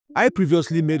I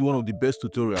previously made one of the best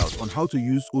tutorials on how to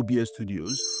use OBS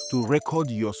Studios to record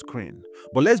your screen.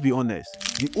 But let's be honest,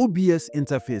 the OBS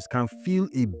interface can feel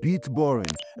a bit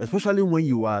boring, especially when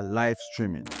you are live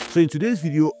streaming. So in today's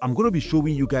video, I'm going to be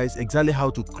showing you guys exactly how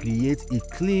to create a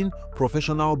clean,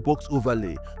 professional box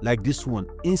overlay like this one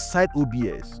inside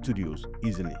OBS Studios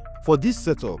easily. For this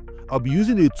setup, I'll be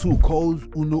using a tool called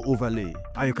UNO Overlay,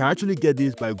 and you can actually get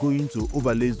this by going to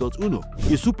Overlays.UNO.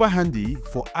 It's super handy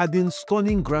for adding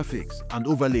stunning graphics and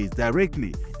overlays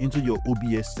directly into your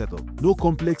OBS setup. No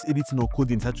complex editing or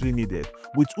coding is actually needed.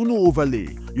 With UNO Overlay,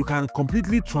 you can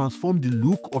completely transform the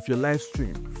look of your live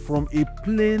stream from a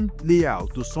plain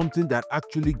layout to something that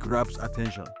actually grabs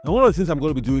attention. Now, one of the things I'm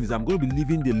going to be doing is I'm going to be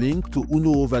leaving the link to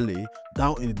UNO Overlay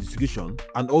down in the description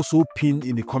and also pinned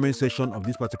in the comment section of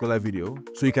this particular video,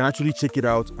 so you can actually check it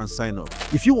out and sign up.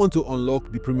 If you want to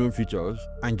unlock the premium features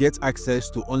and get access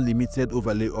to unlimited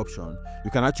overlay option,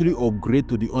 you can actually upgrade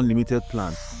to the unlimited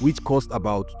plan, which costs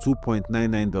about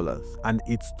 $2.99, and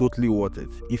it's totally worth it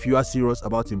if you are serious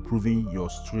about improving your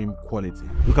stream quality.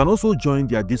 You can also join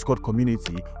their Discord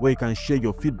community where you can share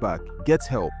your feedback, get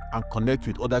help, and connect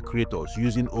with other creators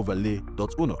using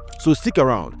Overlay.UNO. So stick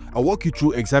around, I'll walk you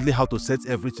through exactly how to set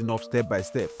everything up step by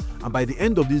step, and by the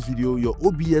end of this video, your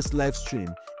OBS live stream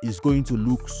is going to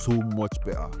look so much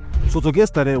better. So to get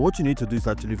started, what you need to do is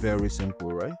actually very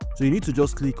simple, right? So you need to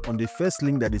just click on the first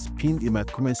link that is pinned in my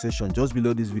comment section just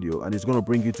below this video, and it's going to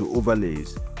bring you to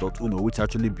Overlays.UNO, which is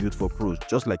actually built for pros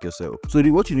just like yourself. So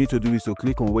what you need to do is to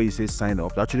click on where it says sign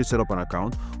up to actually set up an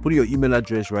account. Put your email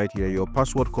address right here, your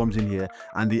password comes in here,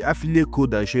 and the affiliate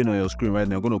code that is showing on your screen right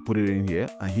now, I'm going to put it in here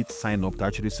and hit sign up to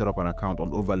actually set up an account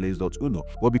on Overlays.UNO.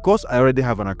 But because I already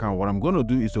have an account, what I'm going to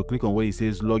do is to click on where it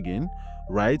says login,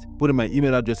 right? Put in my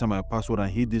email address and my password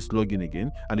and hit this login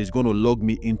again, and it's going to log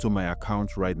me into my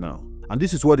account right now. And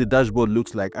this is what the dashboard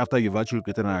looks like after you've actually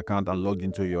created an account and logged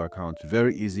into your account.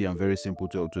 Very easy and very simple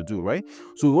to do, right?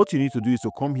 So what you need to do is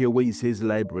to come here where it says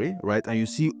library, right? And you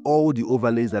see all the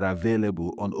overlays that are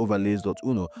available on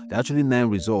Overlays.UNO. There are actually 9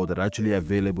 results that are actually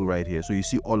available right here. So you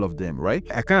see all of them, right?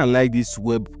 I kind of like this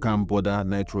webcam border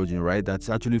nitrogen, right? That's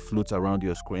actually floats around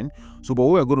your screen. So but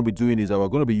what we're going to be doing is that we're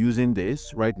going to be using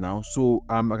this right now. So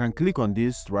I can click on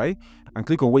this, right? And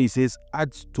click on where it says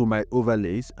add to my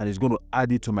overlays, and it's going to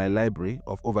add it to my library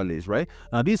of overlays, right?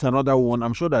 Now this is another one.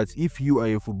 I'm sure that if you are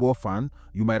a football fan,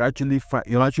 you might actually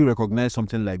you'll actually recognize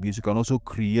something like this. You can also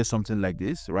create something like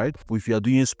this, right? If you are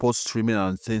doing sports streaming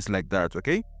and things like that,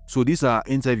 okay? So these are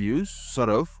interviews, sort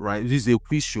of, right? This is a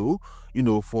quiz show, you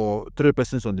know, for 3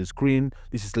 persons on the screen.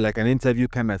 This is like an interview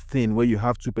kind of thing where you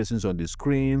have 2 persons on the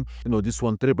screen, you know, this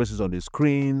one 3 persons on the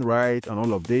screen, right? And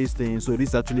all of these things. So this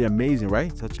is actually amazing,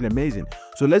 right? It's actually amazing.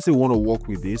 So let's say we want to work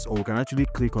with this, or we can actually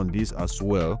click on this as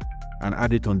well and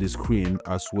add it on the screen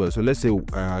as well. So let's say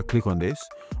click on this,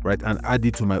 right, and add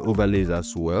it to my overlays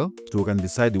as well, so we can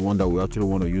decide the one that we actually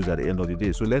want to use at the end of the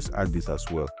day. So let's add this as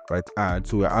well, right? Add.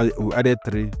 So we added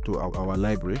 3 to our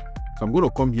library. So I'm going to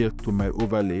come here to my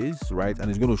overlays, right, and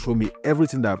it's going to show me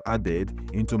everything that I've added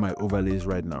into my overlays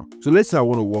right now. So let's say I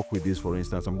want to work with this, for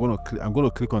instance. I'm going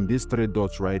to click on these 3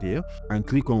 dots right here and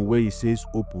click on where it says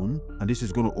open, and this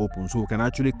is going to open, so we can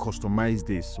actually customize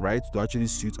this, right, to actually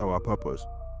suit our purpose.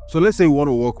 So let's say we want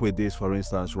to work with this, for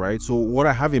instance, right? So what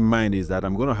I have in mind is that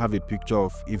I'm going to have a picture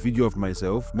of a video of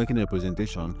myself making a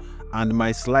presentation, and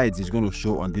my slides is going to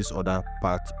show on this other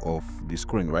part of the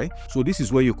screen, right? So this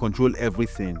is where you control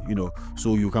everything, you know,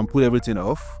 so you can put everything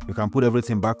off, you can put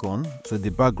everything back on. So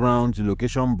the background, the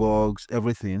location box,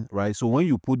 everything, right? So when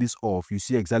you put this off, you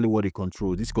see exactly what it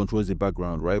controls. This controls the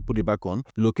background, right? Put it back on.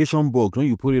 The location box, when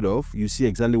you put it off, you see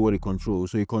exactly what it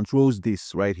controls. So it controls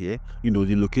this right here, you know,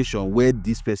 the location where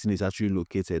this person is actually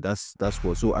located. That's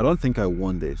what. So I don't think I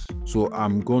want this, so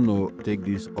I'm gonna take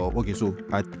this off. Okay, so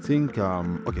I think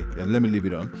okay, and let me leave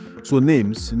it on. So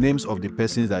names of the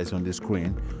persons that is on the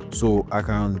screen, so I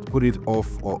can put it off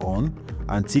or on,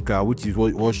 and ticker, which is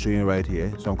what was showing right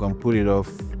here, so I can put it off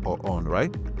or on,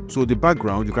 right? So the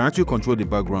background, you can actually control the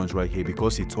backgrounds right here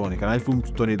because it's on. You can even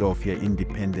turn it off here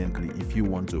independently if you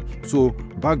want to. So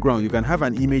background, you can have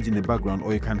an image in the background,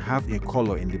 or you can have a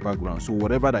color in the background. So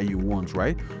whatever that you want,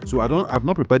 right? So I've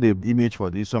not prepared the image for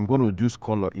this, so I'm going to use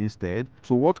color instead.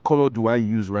 So what color do I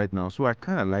use right now? So I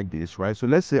kind of like this, right? So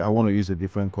let's say I want to use a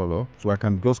different color, so I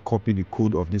can just copy the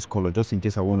code of this color just in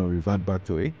case I want to revert back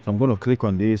to it. So I'm going to click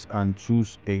on this and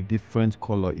choose a different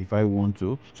color if I want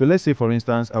to. So let's say, for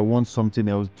instance, I want something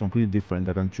else completely different.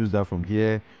 I can choose that from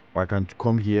here, or I can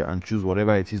come here and choose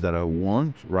whatever it is that I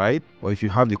want, right? Or if you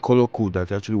have the color code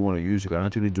that you actually want to use, you can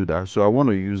actually do that. So I want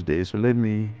to use this, so let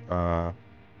me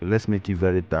let's make it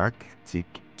very dark, thick,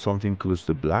 something close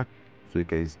to black, so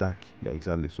it's dark. Yeah,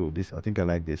 exactly. So this, I think I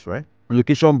like this, right?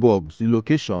 Location bulbs, the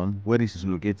location where this is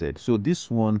located. So this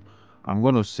one, I'm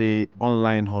gonna say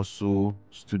Online Hustle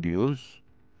Studios,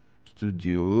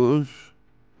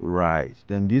 right?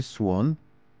 Then this one,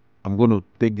 I'm going to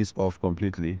take this off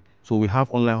completely. So we have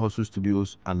Online Hustle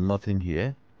Studios and nothing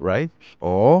here, right?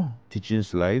 Or teaching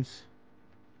slides.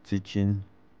 I'm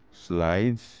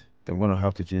going to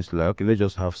have teaching slides. Okay, let's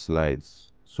just have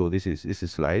slides. So this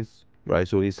is slides, right?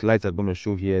 So these slides are going to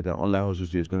show here. The Online Hustle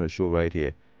Studio is going to show right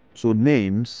here. So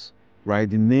names, right?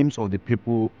 The names of the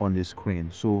people on the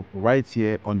screen. So right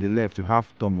here on the left, you have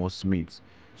Thomas Smith.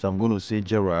 So I'm going to say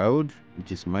Gerald,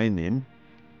 which is my name,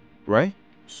 right?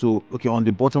 So, okay, on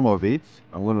the bottom of it,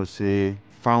 I'm going to say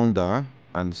founder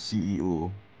and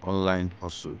CEO, Online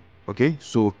Hustle. Okay,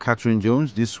 so Catherine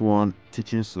Jones, this one,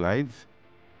 teaching slides.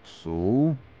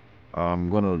 So, I'm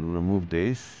going to remove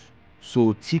this.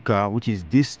 So, ticker, which is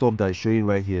this stuff that's showing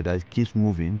right here that keeps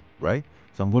moving, right?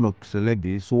 So, I'm going to select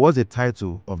this. So, what's the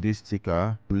title of this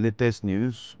ticker? Latest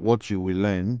news, what you will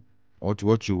learn,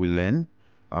 what you will learn.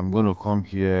 I'm going to come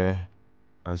here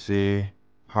and say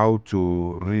how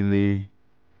to really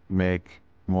make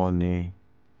money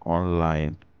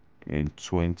online in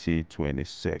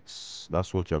 2026.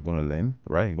 That's what you're going to learn,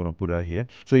 right? You're going to put that here.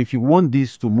 So if you want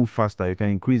this to move faster, you can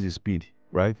increase the speed,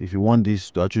 right? If you want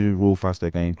this to actually roll faster,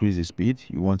 you can increase the speed.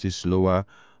 You want it slower,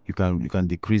 you can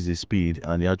decrease the speed,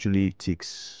 and it actually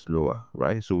ticks slower,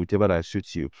 right? So whichever that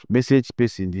suits you. Message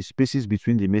spacing, the spaces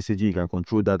between the messaging, you can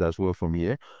control that as well from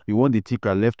here. You want the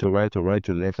ticker left to right or right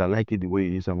to left. I like it the way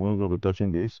it is. I'm going to be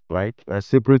touching this, right? A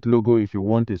separate logo. If you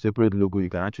want a separate logo, you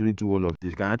can actually do all of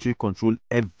this. You can actually control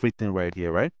everything right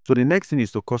here, right? So the next thing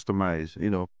is to customize.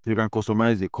 You know, you can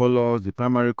customize the colors, the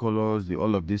primary colors,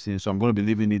 all of these things. So I'm going to be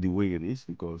leaving it the way it is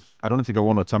because I don't think I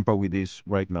want to tamper with this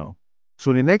right now.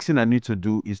 So the next thing I need to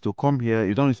do is to come here.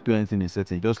 You don't need to do anything in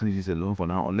settings. Just leave this alone for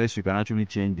now, unless you can actually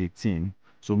change the theme.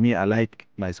 So me, I like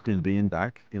my screen being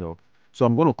dark, you know. So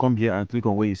I'm going to come here and click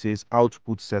on where it says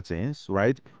output settings,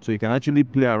 right? So you can actually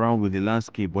play around with the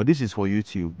landscape, but this is for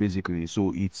YouTube basically.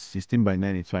 So it's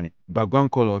 16:9, it's fine.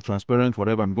 Background color, transparent,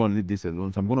 whatever. I'm going to leave this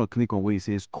alone. So I'm going to click on where it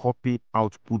says copy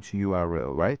output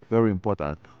URL, right? Very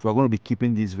important. So I'm going to be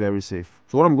keeping this very safe.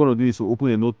 So what I'm going to do is to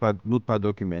open a notepad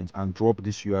document and drop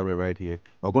this URL right here.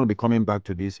 I'm going to be coming back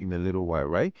to this in a little while,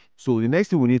 right? So the next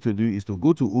thing we need to do is to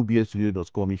go to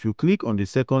obsstudio.com. If you click on the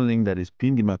second link that is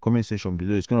pinned in my comment section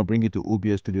below, it's going to bring you to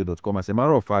obsstudio.com. As a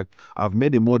matter of fact, I've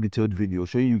made a more detailed video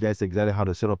showing you guys exactly how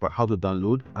to set up, how to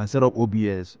download and set up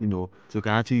OBS, you know, so you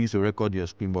can actually use to record your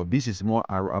screen. But this is more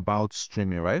about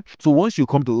streaming, right? So once you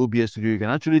come to OBS Studio, you can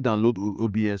actually download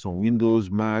OBS on Windows,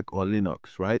 Mac, or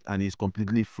Linux, right? And it's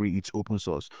completely free. It's open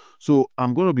source. So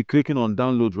I'm going to be clicking on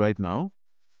download right now.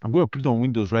 I'm going to put it on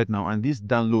Windows right now, and this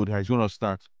download is going to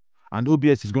start. And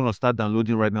OBS is going to start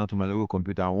downloading right now to my local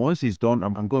computer. And once it's done,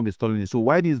 I'm going to be installing it. So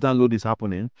while this download is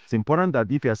happening, it's important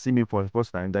that if you're seeing me for the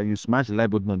first time, that you smash the like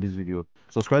button on this video,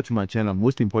 subscribe to my channel, and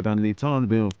most importantly, turn on the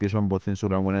bell notification button so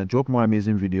that when I drop more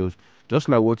amazing videos, just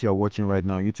like what you're watching right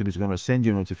now, YouTube is going to send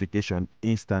you a notification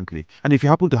instantly. And if you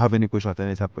happen to have any questions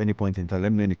at any point in time,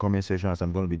 let me know in the comment section, as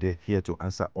I'm going to be here to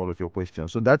answer all of your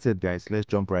questions. So that's it, guys. Let's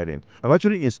jump right in. I've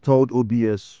actually installed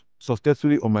OBS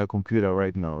successfully on my computer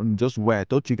right now, and just where I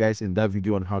taught you guys in that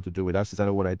video on how to do it. That's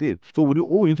exactly what I did. So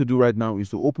all we need to do right now is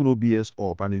to open OBS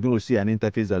up, and you're going to see an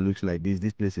interface that looks like this.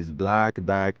 This place is black,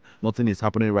 dark, nothing is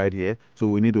happening right here. So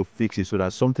we need to fix it so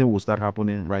that something will start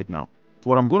happening right now.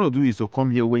 So what I'm going to do is to come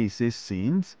here where it says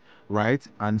scenes, right,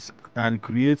 and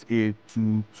create a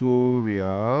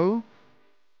tutorial.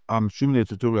 I'm streaming a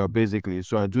tutorial basically.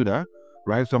 So I do that,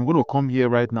 right? So I'm going to come here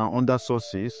right now under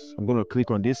sources. I'm going to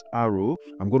click on this arrow.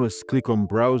 I'm going to click on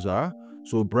browser.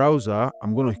 So browser,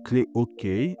 I'm going to click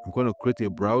OK. I'm going to create a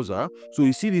browser. So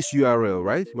you see this URL,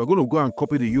 right? We're going to go and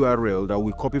copy the URL that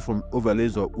we copy from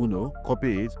Overlays.UNO.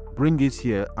 Copy it, bring it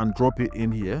here and drop it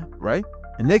in here, right?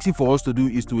 The next thing for us to do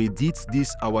is to edit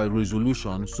this, our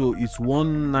resolution. So it's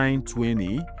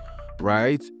 1920.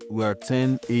 Right, we are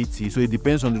 1080, so it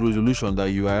depends on the resolution that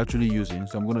you are actually using.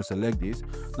 So I'm going to select this.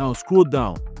 Now scroll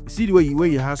down, see the way where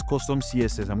it has custom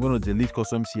CSS. I'm going to delete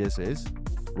custom CSS,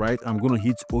 right? I'm going to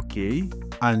hit OK,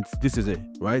 and this is it,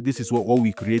 right? This is what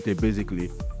we created basically.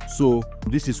 So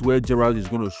this is where Gerald is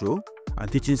going to show, and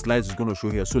teaching slides is going to show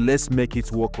here. So let's make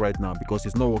it work right now, because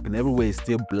it's not working. Everywhere is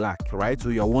still black, right? So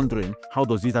you're wondering, how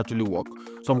does this actually work?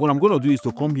 So what I'm going to do is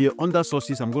to come here under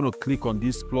sources. I'm going to click on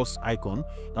this plus icon.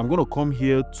 I'm going to come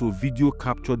here to video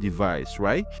capture device,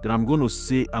 right? Then I'm going to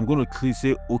say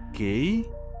OK,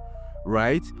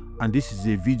 right? and this is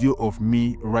a video of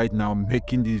me right now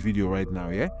making this video right now.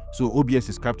 Yeah, so OBS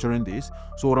is capturing this.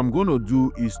 So what I'm going to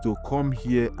do is to come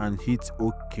here and hit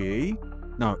OK.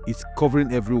 Now it's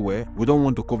covering everywhere. We don't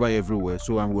want to cover everywhere,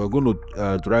 so we're going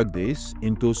to drag this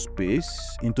into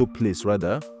place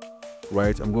rather,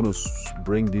 right? I'm going to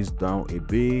bring this down a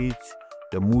bit,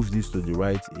 then move this to the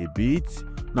right a bit.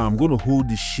 Now I'm going to hold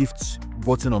the shift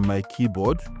button on my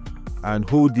keyboard and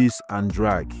hold this and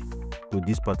drag to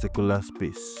this particular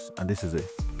space, and this is it.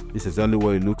 This is exactly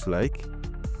what it looks like.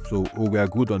 So we are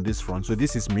good on this front. So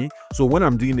this is me. So when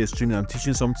I'm doing a stream, I'm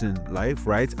teaching something live,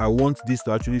 right? I want this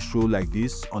to actually show like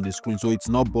this on the screen, so it's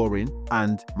not boring,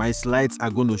 and my slides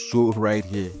are going to show right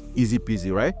here. Easy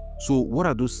peasy, right? So what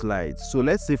are those slides? So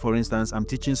let's say, for instance, I'm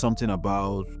teaching something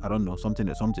about, I don't know, something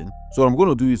or something. So what I'm going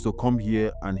to do is to come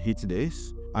here and hit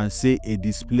this and say a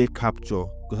display capture,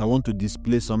 because I want to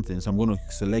display something. So I'm going to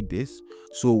select this.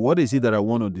 So what is it that I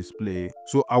want to display?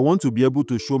 So I want to be able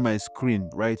to show my screen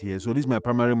right here. So this is my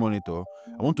primary monitor.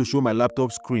 I want to show my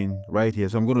laptop screen right here.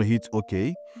 So I'm going to hit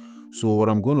OK. So what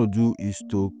I'm going to do is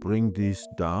to bring this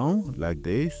down like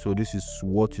this. So this is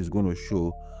what is going to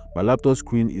show. My laptop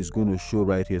screen is going to show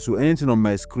right here. So anything on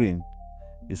my screen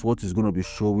is what is going to be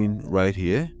showing right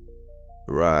here.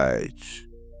 Right.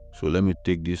 So let me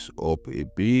take this up a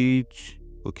bit.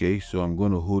 Okay, so I'm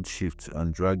going to hold shift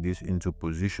and drag this into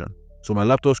position. So my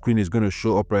laptop screen is going to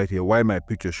show up right here while my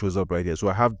picture shows up right here. So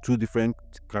I have two different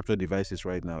capture devices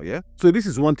right now, yeah? So this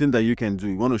is one thing that you can do.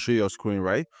 You want to show your screen,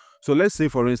 right? So let's say,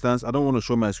 for instance, I don't want to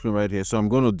show my screen right here. So I'm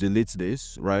going to delete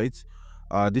this, right?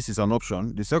 This is an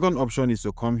option. The second option is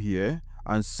to come here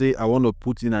and say I want to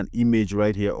put in an image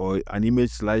right here, or an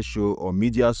image slideshow or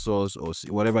media source or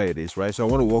whatever it is, right? So I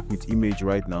want to work with image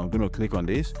right now. I'm going to click on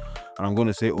this and I'm going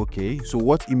to say okay. So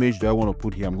what image do I want to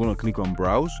put here? I'm going to click on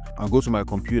browse and go to my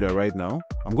computer right now.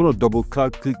 I'm going to double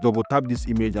tap this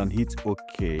image and hit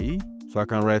okay. So I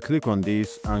can right click on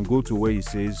this and go to where it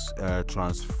says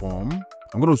transform.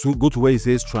 I'm going to go to where it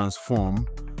says transform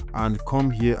and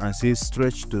come here and say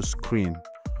stretch to screen,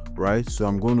 right? So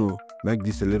I'm going to make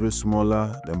this a little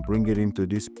smaller, then bring it into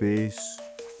this space,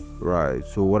 right?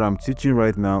 So what I'm teaching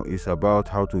right now is about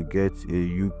how to get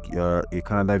a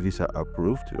Canada visa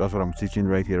approved. That's what I'm teaching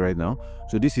right here right now.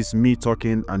 So this is me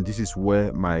talking, and this is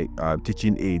where my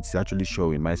teaching aids is actually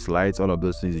showing. My slides, all of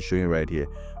those things is showing right here,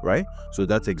 right? So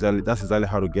that's exactly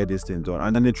how to get this thing done.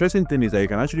 And an interesting thing is that you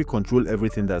can actually control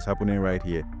everything that's happening right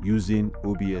here using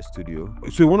OBS Studio.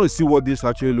 So you want to see what this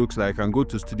actually looks like, and go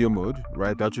to studio mode,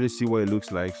 right, to actually see what it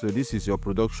looks like. So this is your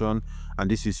production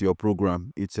and this is your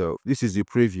program itself. This is the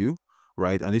preview,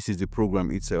 right, and this is the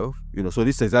program itself. So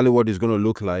this is exactly what it's going to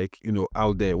look like,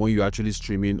 out there when you're actually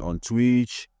streaming on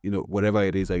Twitch, whatever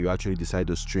it is that you actually decide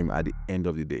to stream at the end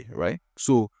of the day, right?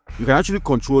 So you can actually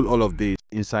control all of this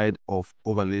inside of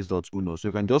Overlays.UNO. So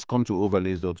you can just come to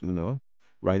Overlays.UNO,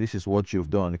 right? This is what you've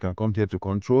done. You can come here to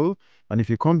control, and if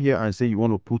you come here and say you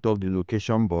want to put off the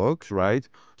location box, right?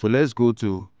 So let's go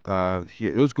to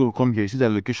here. Come here. You see the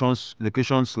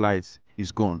location slides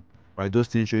is gone, right? Those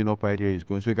things showing up right here is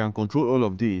going. So you can control all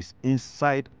of this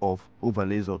inside of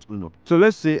Overlays.UNO. So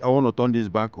let's say I want to turn this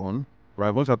back on, right?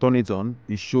 Once I turn it on,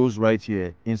 it shows right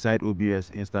here inside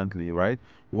OBS instantly, right?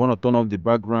 You want to turn off the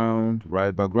background,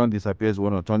 right? Background disappears. You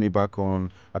want to turn it back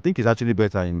on. I think it's actually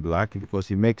better in black because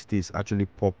it makes this actually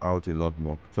pop out a lot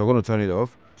more. So I'm going to turn it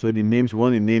off. So the names, we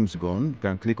want the names gone. You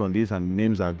can click on this and the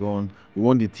names are gone. We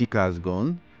want the tickers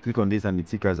gone. Click on this and the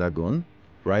tickers are gone,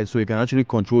 right? So you can actually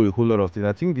control a whole lot of things.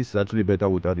 I think this is actually better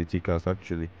without the tickers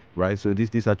actually, right? So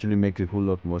this actually makes a whole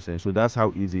lot more sense. So that's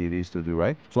how easy it is to do,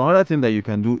 right? So another thing that you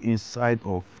can do inside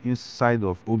of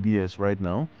OBS right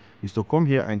now is to come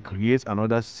here and create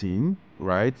another scene,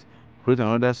 right? Create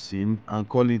another scene and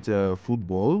call it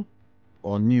football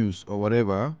or news or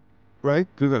whatever, right?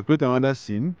 Create another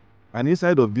scene, and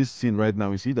inside of this scene right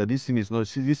now, you see that this scene is not,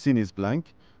 this scene is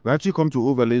blank. We actually come to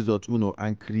Overlays.UNO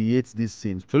and create this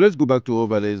scene. So let's go back to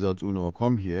Overlays.UNO,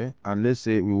 come here, and let's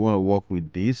say we want to work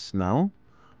with this now.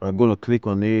 I'm going to click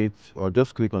on it, or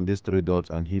just click on these three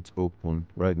dots and hit open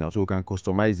right now. So we can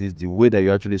customize this the way that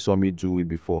you actually saw me do it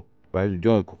before, right? You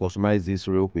want to customize this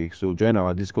real quick. So join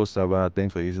our Discord server.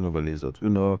 Thanks for using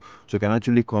Overlays.UNO. So you can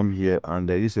actually come here, and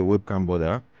there is a webcam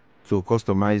border. So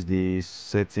customize the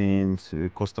settings,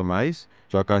 customize.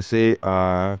 So I can say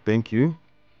thank you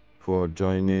for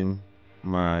joining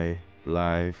my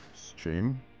live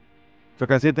stream. So I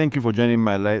can say thank you for joining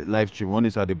my live stream. One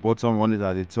is at the bottom, one is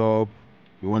at the top.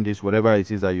 You want this, whatever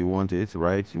it is that you want it,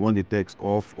 right? You want the text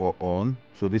off or on.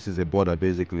 So this is a border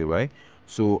basically, right?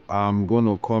 So I'm going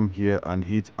to come here and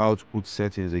hit output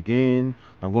settings again.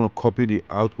 I'm going to copy the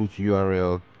output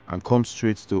URL and come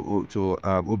straight to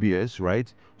OBS,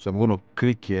 right? So I'm going to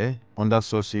click here under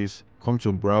sources, come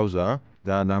to browser,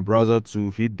 then browser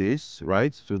to hit this,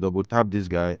 right? So double tap this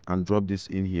guy and drop this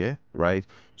in here, right?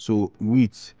 So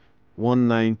width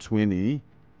 1920,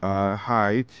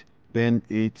 height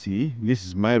 1080. This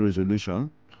is my resolution,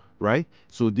 right?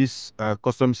 So this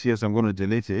custom CS, I'm going to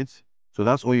delete it. So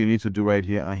that's all you need to do right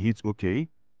here and hit OK,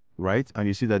 right? And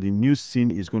you see that the new scene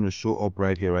is going to show up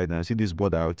right here, right now. See this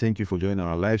border. Thank you for joining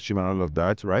our live stream and all of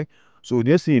that, right? So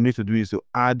the next thing you need to do is to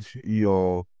add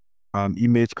your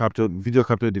image capture, video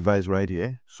capture device right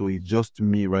here. So it's just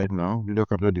me right now. Video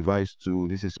capture device to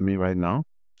this is me right now.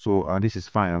 So this is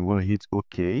fine. I'm going to hit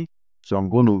OK. So I'm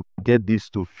going to get this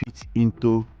to fit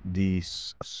into the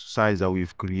size that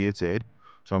we've created.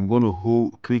 So I'm going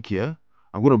to click here.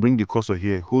 I'm going to bring the cursor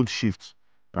here, hold shift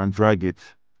and drag it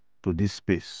to this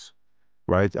space,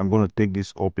 right? I'm going to take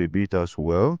this up a bit as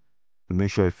well to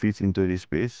make sure it fits into this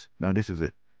space. Now this is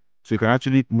it. So you can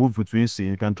actually move between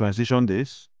scenes. You can transition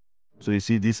this. So you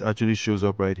see this actually shows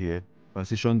up right here.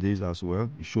 Transition this as well.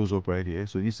 It shows up right here.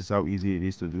 So this is how easy it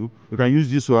is to do. You can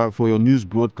use this for your news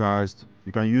broadcast.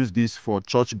 You can use this for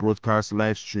church broadcast,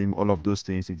 live stream, all of those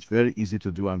things. It's very easy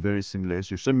to do and very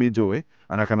seamless. You see me do it,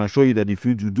 and I can assure you that if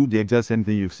you do the exact same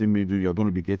thing you've seen me do, you're going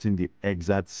to be getting the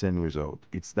exact same result.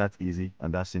 It's that easy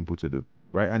and that simple to do,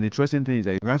 right? And the interesting thing is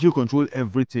that you can actually control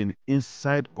everything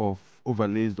inside of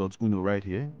overlays.uno right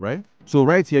here, right? So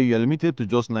right here, you are limited to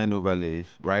just 9 overlays,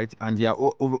 right? And there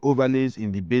are overlays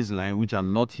in the baseline which are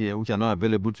not here, which are not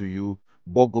available to you.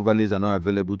 Bulk overlays are not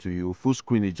available to you. Full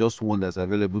screen is just one that's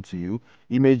available to you.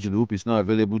 Image loop is not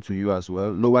available to you as well.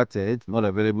 Lower third, not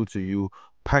available to you.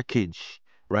 Package,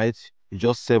 right? It's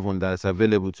just 7 that's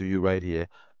available to you right here.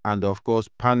 And of course,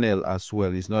 panel as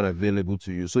well is not available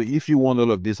to you. So if you want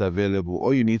all of this available,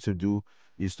 all you need to do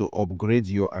is to upgrade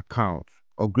your account,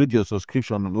 upgrade your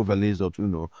subscription on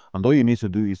overlays.uno. And all you need to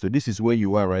do is this is where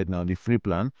you are right now, the free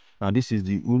plan. And this is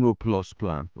the Uno Plus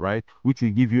plan, right? Which will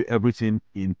give you everything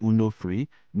in Uno free,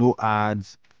 no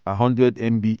ads, 100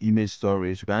 MB image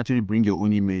storage. You can actually bring your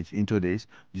own image into this,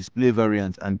 display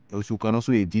variants, and also you can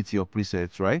also edit your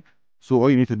presets, right? So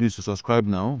all you need to do is to subscribe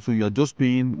now. So you're just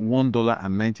paying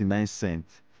 $1.99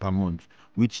 per month,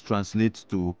 which translates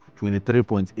to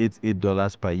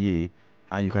 $23.88 per year,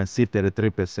 and you can save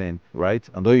 33%, right?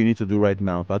 And all you need to do right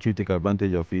now to actually take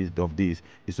advantage of this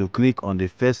is to click on the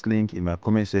first link in my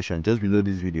comment section just below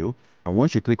this video. And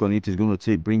once you click on it, it's going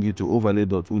to bring you to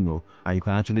overlay.uno, and you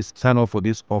can actually sign up for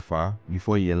this offer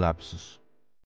before it elapses.